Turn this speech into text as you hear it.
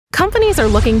Companies are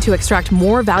looking to extract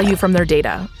more value from their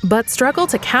data, but struggle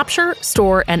to capture,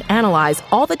 store, and analyze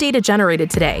all the data generated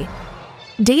today.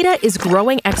 Data is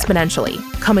growing exponentially,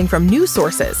 coming from new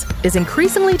sources, is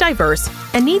increasingly diverse,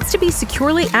 and needs to be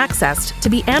securely accessed to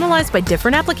be analyzed by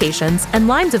different applications and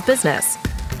lines of business.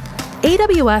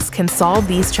 AWS can solve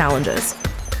these challenges.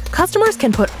 Customers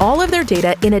can put all of their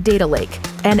data in a data lake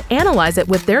and analyze it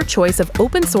with their choice of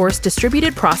open-source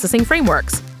distributed processing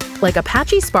frameworks, like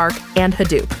Apache Spark and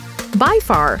Hadoop. By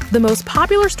far, the most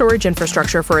popular storage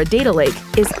infrastructure for a data lake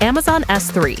is Amazon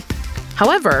S3.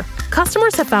 However,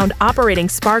 customers have found operating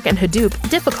Spark and Hadoop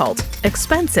difficult,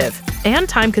 expensive, and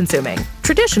time-consuming.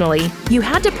 Traditionally, you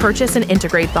had to purchase and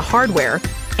integrate the hardware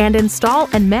and install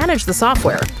and manage the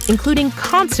software, including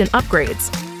constant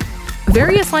upgrades.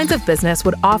 Various lines of business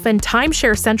would often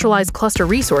timeshare centralized cluster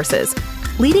resources,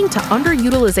 leading to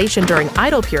underutilization during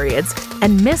idle periods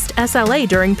and missed SLA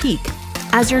during peak.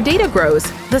 As your data grows,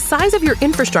 the size of your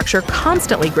infrastructure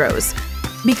constantly grows.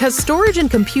 Because storage and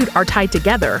compute are tied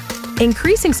together,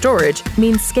 increasing storage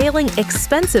means scaling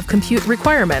expensive compute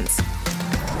requirements.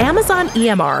 Amazon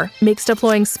EMR makes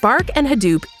deploying Spark and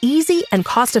Hadoop easy and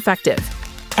cost-effective,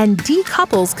 and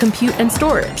decouples compute and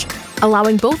storage,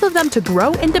 allowing both of them to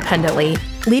grow independently,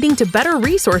 leading to better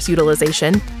resource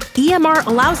utilization. EMR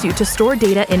allows you to store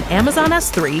data in Amazon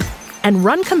S3 and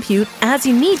run compute as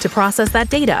you need to process that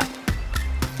data.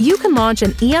 You can launch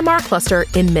an EMR cluster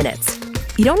in minutes.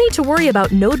 You don't need to worry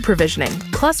about node provisioning,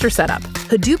 cluster setup,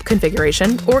 Hadoop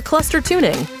configuration, or cluster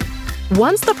tuning.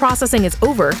 Once the processing is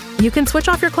over, you can switch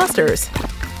off your clusters.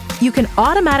 You can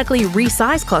automatically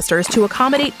resize clusters to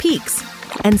accommodate peaks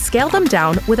and scale them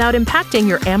down without impacting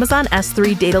your Amazon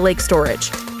S3 data lake storage.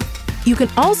 You can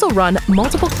also run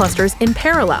multiple clusters in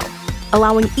parallel,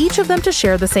 allowing each of them to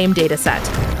share the same dataset.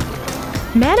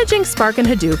 Managing Spark and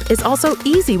Hadoop is also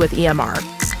easy with EMR.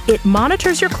 It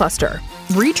monitors your cluster,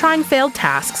 retrying failed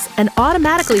tasks, and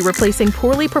automatically replacing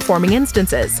poorly performing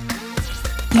instances.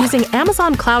 Using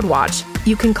Amazon CloudWatch,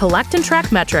 you can collect and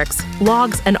track metrics,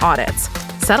 logs, and audits,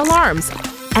 set alarms,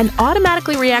 and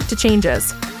automatically react to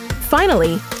changes.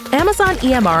 Finally, Amazon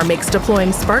EMR makes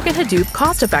deploying Spark and Hadoop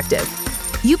cost-effective.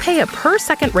 You pay a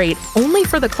per-second rate only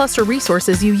for the cluster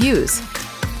resources you use.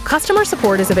 Customer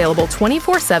support is available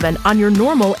 24/7 on your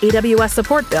normal AWS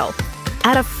support bill,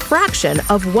 at a fraction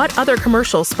of what other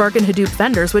commercial Spark and Hadoop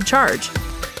vendors would charge.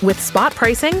 With spot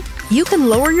pricing, you can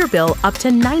lower your bill up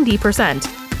to 90%.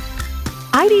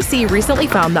 IDC recently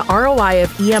found the ROI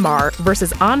of EMR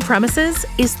versus on-premises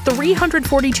is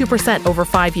 342% over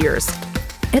 5 years.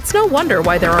 It's no wonder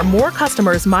why there are more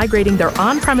customers migrating their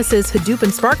on-premises Hadoop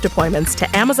and Spark deployments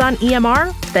to Amazon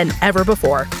EMR than ever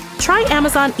before. Try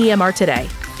Amazon EMR today.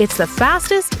 It's the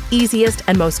fastest, easiest,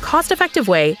 and most cost-effective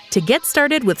way to get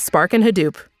started with Spark and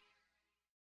Hadoop.